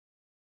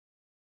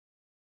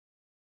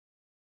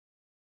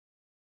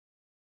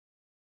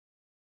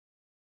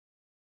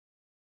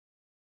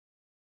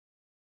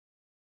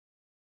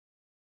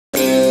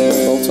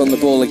the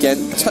ball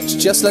again. Touch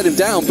just let him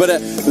down, but a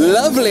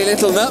lovely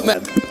little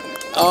nutmeg.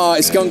 Oh,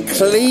 it's gone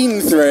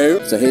clean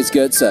through. So here's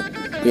Goetze.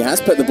 He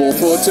has put the ball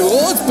forward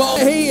towards Bolt.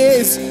 He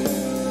is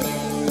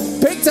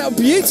picked up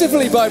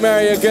beautifully by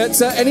Mario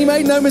Goetze, and he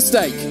made no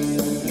mistake.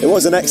 It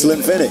was an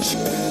excellent finish.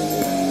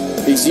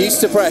 He's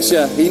used to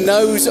pressure. He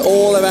knows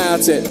all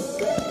about it.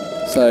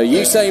 So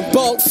Usain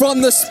Bolt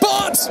from the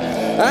spot,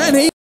 and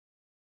he...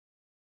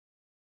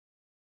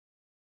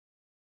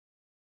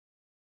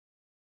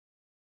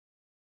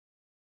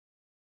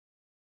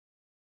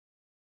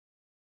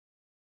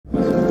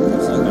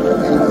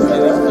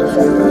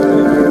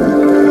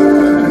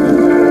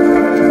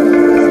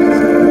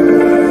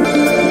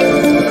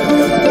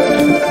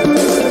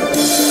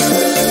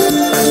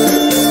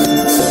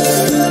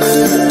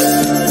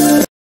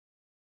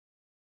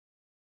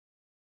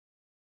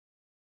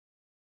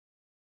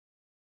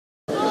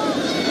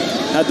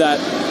 Had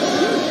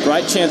that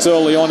great chance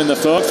early on in the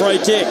first. Free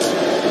kick.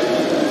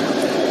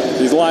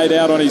 He's laid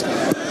out on his...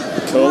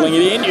 Curling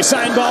it in.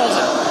 Usain Bolt.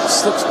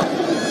 Slips.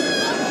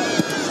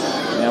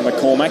 Now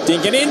McCormack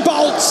dinking in.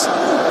 Bolts.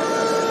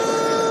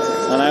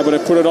 Unable to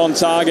put it on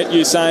target.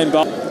 Usain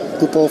Bolt.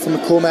 Good ball from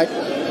McCormack.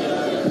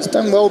 He's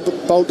done well,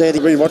 Bolt there.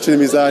 I've been watching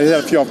him. He's had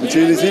a few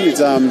opportunities. He's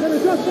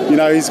you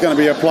know, he's going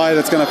to be a player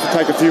that's going to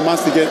take a few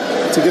months to get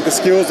the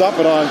skills up,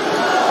 but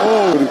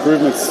good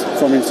improvements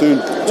from him soon.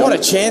 What a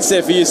chance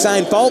there for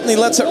Usain Bolt, and he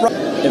lets it run.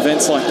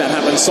 Events like that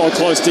happen so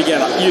close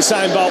together.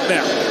 Usain Bolt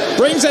now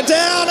brings it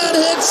down and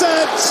hits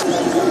it.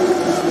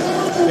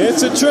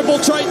 It's a triple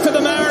trait for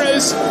the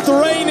Mariners.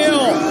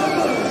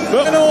 3-0.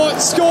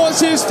 Bernard scores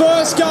his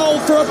first goal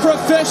for a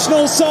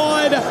professional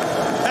side,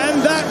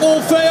 and that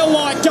will feel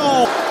like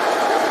goal.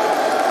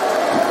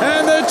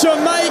 And the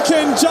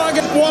Jamaican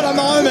juggernaut. What a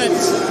moment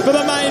for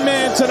the main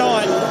man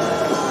tonight.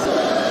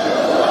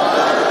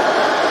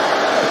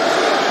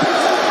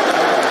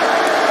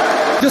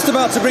 Just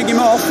about to bring him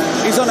off.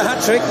 He's on a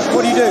hat-trick.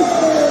 What do you do?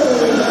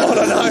 I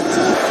don't know.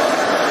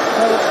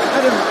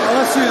 Adam, I'll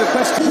ask you the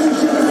question.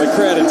 The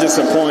crowd are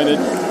disappointed,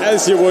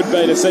 as you would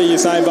be, to see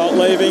Usain Bolt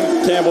leaving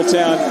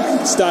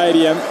Campbelltown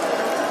Stadium.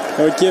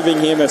 We're giving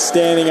him a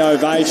standing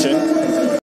ovation.